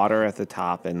have the water at the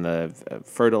top and the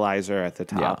fertilizer at the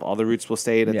top, all the roots will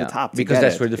stay at the top. Because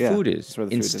that's where the food is.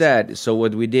 Instead, so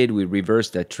what we did, we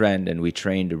reversed that trend and we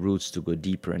trained the roots to go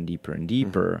deeper and deeper and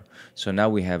deeper. So now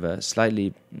we have a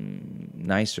slightly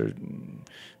nicer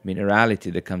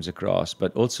minerality that comes across,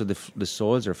 but also the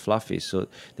soils are fluffy, so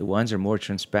the wines are more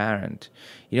transparent.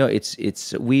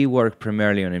 We work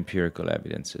primarily on empirical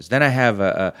evidences. Then I have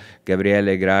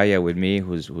Gabriele Graia with me,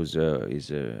 who's an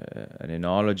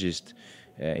enologist.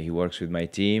 He works with my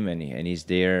team, and he's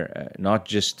there not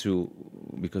just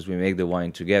because we make the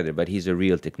wine together, but he's a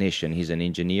real technician. He's an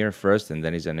engineer first, and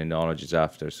then he's an enologist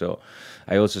after. So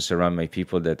I also surround my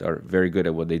people that are very good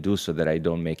at what they do, so that I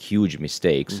don't make huge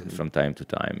mistakes from time to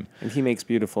time. And he makes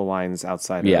beautiful wines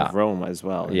outside of Rome as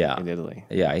well, in Italy.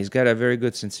 Yeah, he's got a very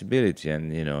good sensibility,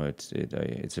 and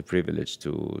it's a privilege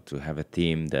to have a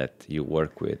team that you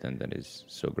work with, and that is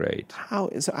so great.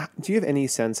 Do you have any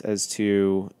sense as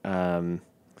to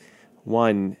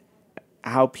one,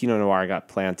 how Pinot Noir got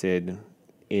planted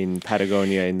in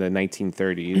Patagonia in the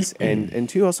 1930s, and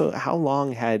two, also, how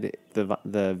long had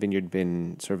the vineyard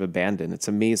been sort of abandoned? It's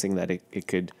amazing that it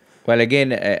could. Well,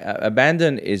 again,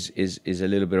 abandoned is a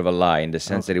little bit of a lie in the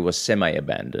sense that it was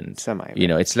semi-abandoned. You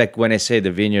know, it's like when I say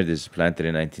the vineyard is planted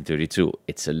in 1932.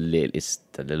 It's a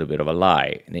little bit of a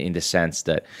lie in the sense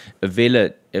that a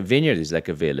vineyard is like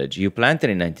a village. You plant it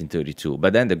in 1932,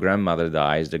 but then the grandmother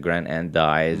dies, the grandaunt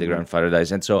dies, the grandfather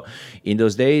dies, and so in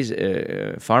those days,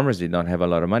 farmers did not have a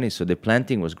lot of money, so the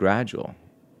planting was gradual.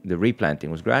 The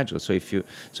replanting was gradual.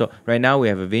 So right now we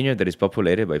have a vineyard that is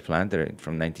populated by planters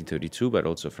from 1932, but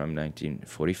also from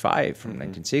 1945, from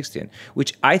 1960,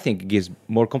 which I think gives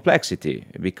more complexity,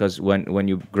 because when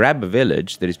you grab a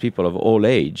village, there is people of all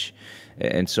age,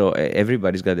 and so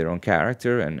everybody's got their own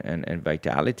character and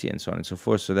vitality and so on and so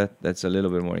forth. So that's a little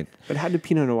bit more. But how did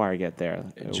Pinot Noir get there?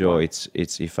 Joe, it's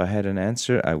if I had an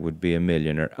answer, I would be a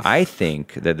millionaire. I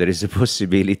think that there is a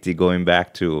possibility going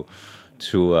back to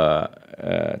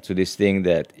this thing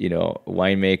that, you know,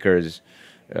 winemakers,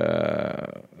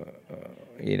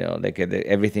 you know, like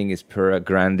everything is per a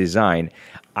grand design.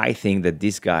 I think that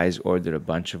these guys ordered a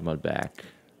bunch of Malbec,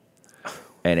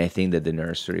 and I think that the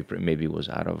nursery maybe was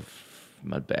out of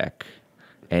Malbec,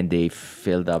 and they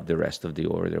filled up the rest of the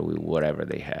order with whatever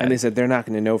they had. And they said they're not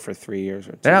going to know for 3 years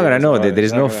or 2 They're not going to know. years. There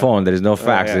is no phone. There is no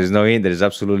fax. There is no email. There is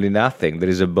absolutely nothing. There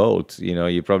is a boat. You know,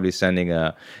 you're probably sending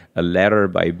a letter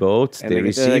by boat. And they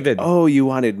receive it. Oh, you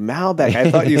wanted Malbec.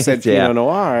 I thought you said Pinot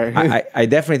Noir. I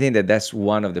definitely think that that's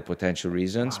one of the potential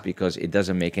reasons, because it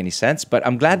doesn't make any sense. But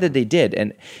I'm glad that they did.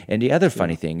 And the other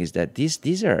funny thing is that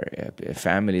these are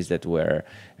families that were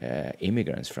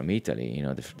immigrants from Italy. You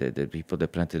know, the people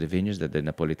that planted the vineyards, the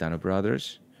Napolitano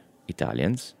brothers,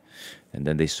 Italians, and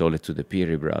then they sold it to the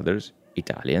Piri brothers,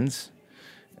 Italians.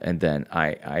 And then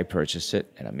I purchased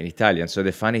it, and I'm an Italian. So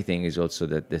the funny thing is also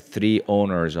that the three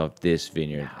owners of this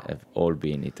vineyard have all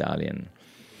been Italian,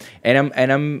 and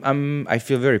I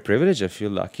feel very privileged. I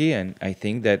feel lucky, and I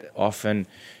think that often,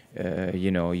 you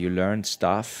know, you learn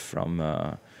stuff from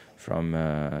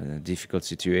difficult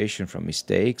situation, from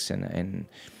mistakes, and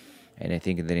I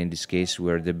think that in this case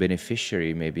we're the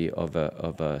beneficiary maybe of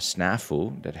a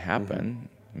snafu that happened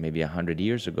maybe 100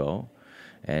 years ago.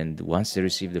 And once they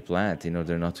receive the plant, in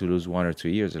order not to lose 1 or 2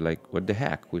 years, they're like, what the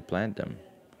heck, we plant them.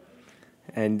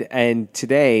 And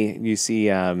today, you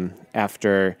see,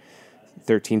 after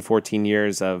 13, 14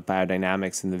 years of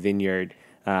biodynamics in the vineyard,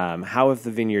 how have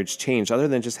the vineyards changed, other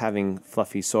than just having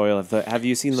fluffy soil? Have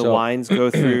you seen the wines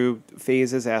go through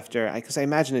phases after? Because I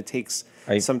imagine it takes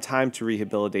some time to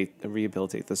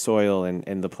rehabilitate the soil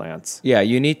and the plants. Yeah,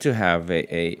 you need to have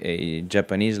a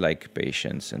Japanese-like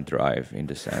patience and drive, in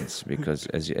the sense, because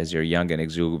as you're young and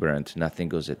exuberant, nothing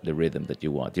goes at the rhythm that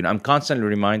you want. You know, I'm constantly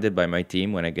reminded by my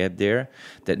team when I get there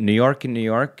that New York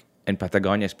and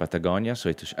Patagonia is Patagonia,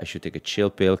 so I should take a chill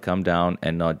pill, calm down,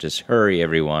 and not just hurry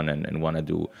everyone and want to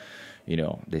do, you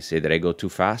know, they say that I go too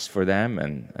fast for them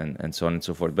and so on and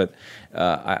so forth. But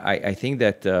I think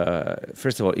that,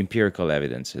 first of all, empirical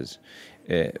evidences.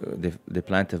 The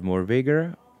plant have more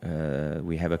vigor.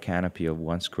 We have a canopy of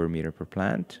 1 square meter per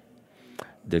plant.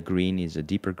 The green is a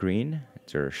deeper green.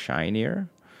 They're shinier.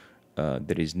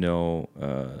 There is no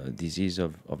disease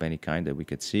of any kind that we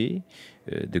could see.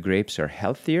 The grapes are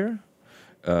healthier.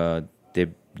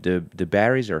 The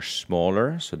berries are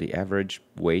smaller, so the average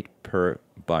weight per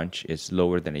bunch is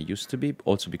lower than it used to be,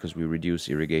 also because we reduce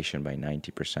irrigation by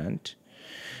 90%.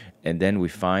 And then we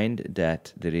find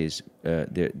that there is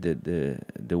the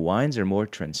wines are more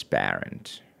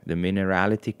transparent. The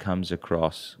minerality comes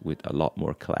across with a lot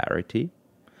more clarity.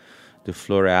 The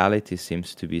florality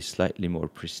seems to be slightly more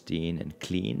pristine and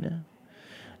clean.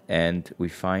 And we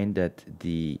find that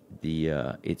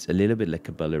it's a little bit like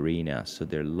a ballerina. So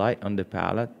they're light on the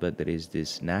palate, but there is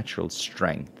this natural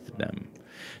strength to them.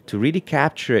 To really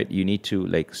capture it, you need to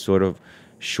like sort of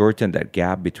shorten that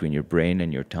gap between your brain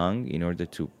and your tongue in order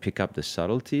to pick up the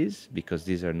subtleties, because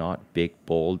these are not big,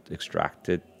 bold,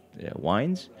 extracted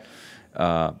wines.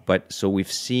 But so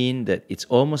we've seen that it's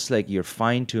almost like you're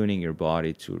fine-tuning your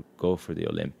body to go for the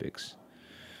Olympics.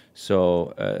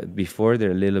 So before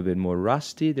they're a little bit more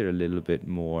rusty, they're a little bit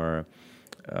more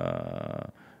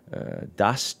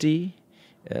dusty,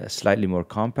 slightly more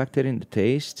compacted in the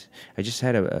taste. I just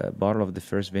had a bottle of the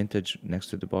first vintage next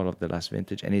to the bottle of the last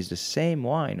vintage, and it's the same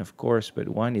wine, of course, but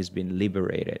one has been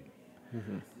liberated.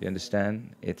 Mm-hmm. You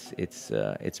understand?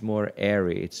 It's more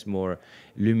airy, it's more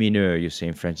lumineux, you say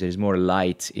in French. There is more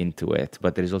light into it,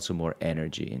 but there is also more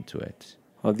energy into it.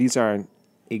 Well, these are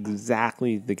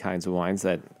exactly the kinds of wines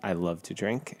that I love to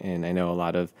drink, and I know a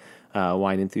lot of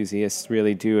wine enthusiasts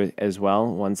really do as well.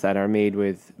 Ones that are made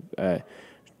with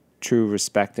true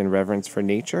respect and reverence for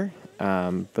nature,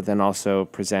 but then also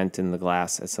present in the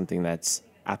glass as something that's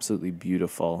absolutely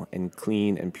beautiful and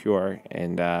clean and pure.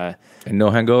 And no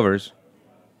hangovers.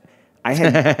 I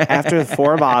had, after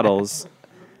 4 bottles,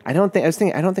 I don't think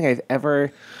I've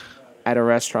ever at a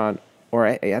restaurant or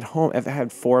at home ever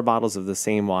had 4 bottles of the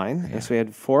same wine. Yeah. And so we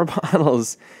had 4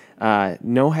 bottles,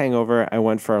 no hangover. I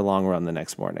went for a long run the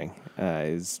next morning.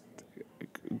 It's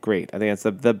great. I think it's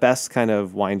the best kind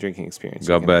of wine drinking experience.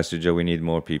 God bless you, Joe. We need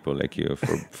more people like you.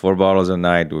 For 4 bottles a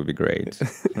night would be great.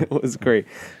 It was great.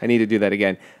 I need to do that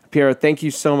again. Piero, thank you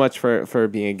so much for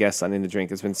being a guest on In the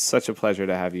Drink. It's been such a pleasure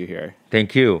to have you here.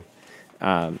 Thank you.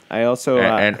 I also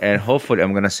and hopefully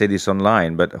I'm going to say this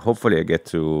online, but hopefully I get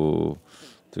to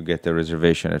get the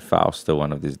reservation at Fausto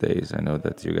one of these days. I know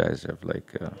that you guys have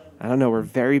I don't know. We're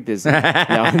very busy.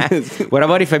 No. What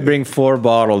about if I bring 4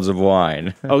 bottles of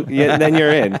wine? Oh, yeah, then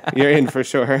you're in. You're in for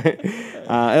sure.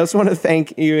 I also want to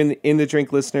thank you In the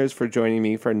Drink listeners for joining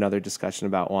me for another discussion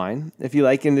about wine. If you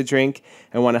like In the Drink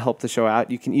and want to help the show out,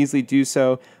 you can easily do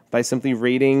so by simply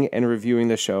rating and reviewing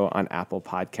the show on Apple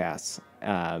Podcasts.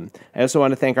 I also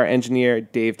want to thank our engineer,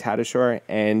 Dave Tadashore,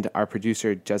 and our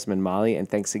producer, Jessamine Molly. And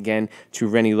thanks again to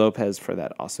Rennie Lopez for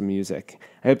that awesome music.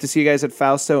 I hope to see you guys at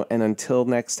Fausto. And until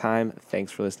next time,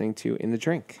 thanks for listening to In the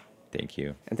Drink. Thank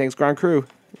you. And thanks, Grand Cru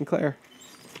and Claire.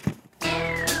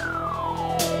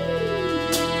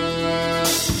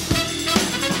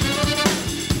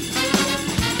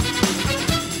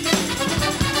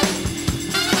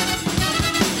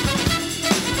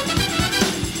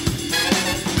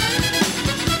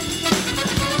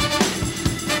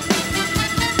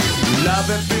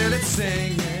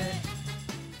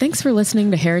 Thanks for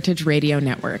listening to Heritage Radio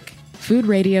Network, food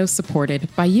radio supported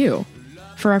by you.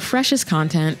 For our freshest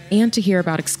content and to hear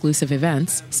about exclusive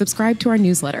events, subscribe to our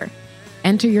newsletter.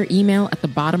 Enter your email at the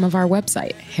bottom of our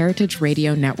website,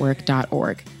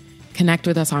 heritageradionetwork.org. Connect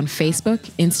with us on Facebook,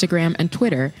 Instagram, and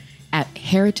Twitter at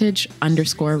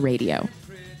heritage_radio.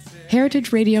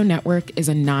 Heritage Radio Network is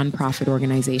a nonprofit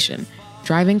organization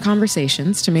driving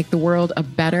conversations to make the world a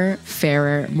better,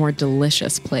 fairer, more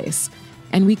delicious place.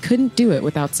 And we couldn't do it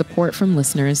without support from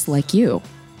listeners like you.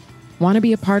 Want to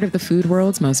be a part of the food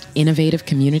world's most innovative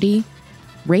community?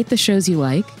 Rate the shows you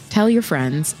like, tell your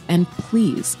friends, and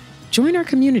please join our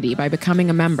community by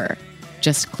becoming a member.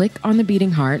 Just click on the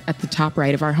beating heart at the top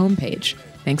right of our homepage.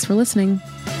 Thanks for listening.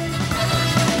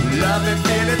 Love it,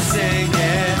 feel it, sing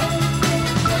it.